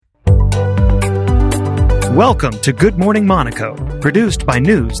Welcome to Good Morning Monaco, produced by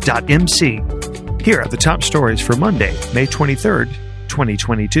News.mc. Here are the top stories for Monday, May 23rd,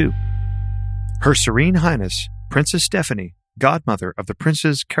 2022. Her Serene Highness, Princess Stephanie, godmother of the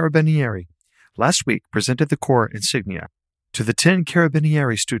Princes Carabinieri, last week presented the Corps insignia to the 10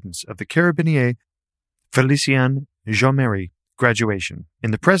 Carabinieri students of the Carabinieri Félicien Jean-Marie graduation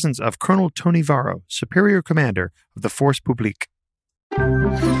in the presence of Colonel Tony Varro, Superior Commander of the Force Publique.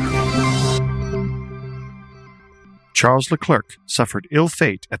 Charles Leclerc suffered ill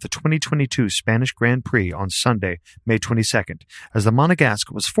fate at the 2022 Spanish Grand Prix on Sunday, May 22nd, as the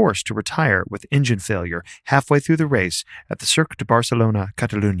Monegasque was forced to retire with engine failure halfway through the race at the Circuit de Barcelona,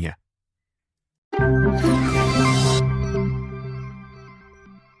 Catalunya.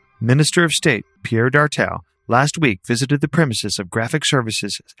 Minister of State Pierre Dartel last week visited the premises of Graphic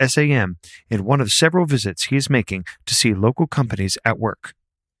Services SAM in one of several visits he is making to see local companies at work.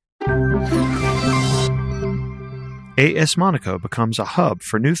 AS Monaco becomes a hub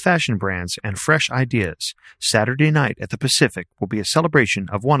for new fashion brands and fresh ideas. Saturday night at the Pacific will be a celebration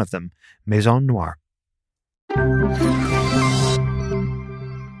of one of them, Maison Noire.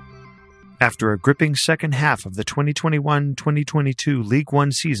 After a gripping second half of the 2021-2022 Ligue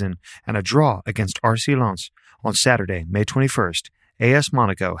 1 season and a draw against RC Lens on Saturday, May 21st, AS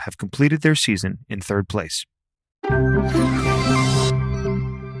Monaco have completed their season in third place.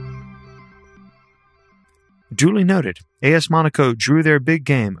 Duly noted, AS Monaco drew their big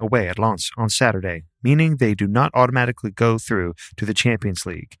game away at Lens on Saturday, meaning they do not automatically go through to the Champions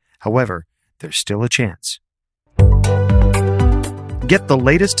League. However, there's still a chance. Get the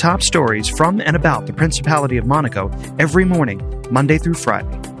latest top stories from and about the Principality of Monaco every morning, Monday through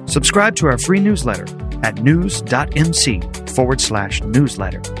Friday. Subscribe to our free newsletter at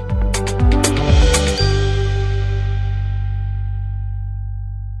news.mc/newsletter.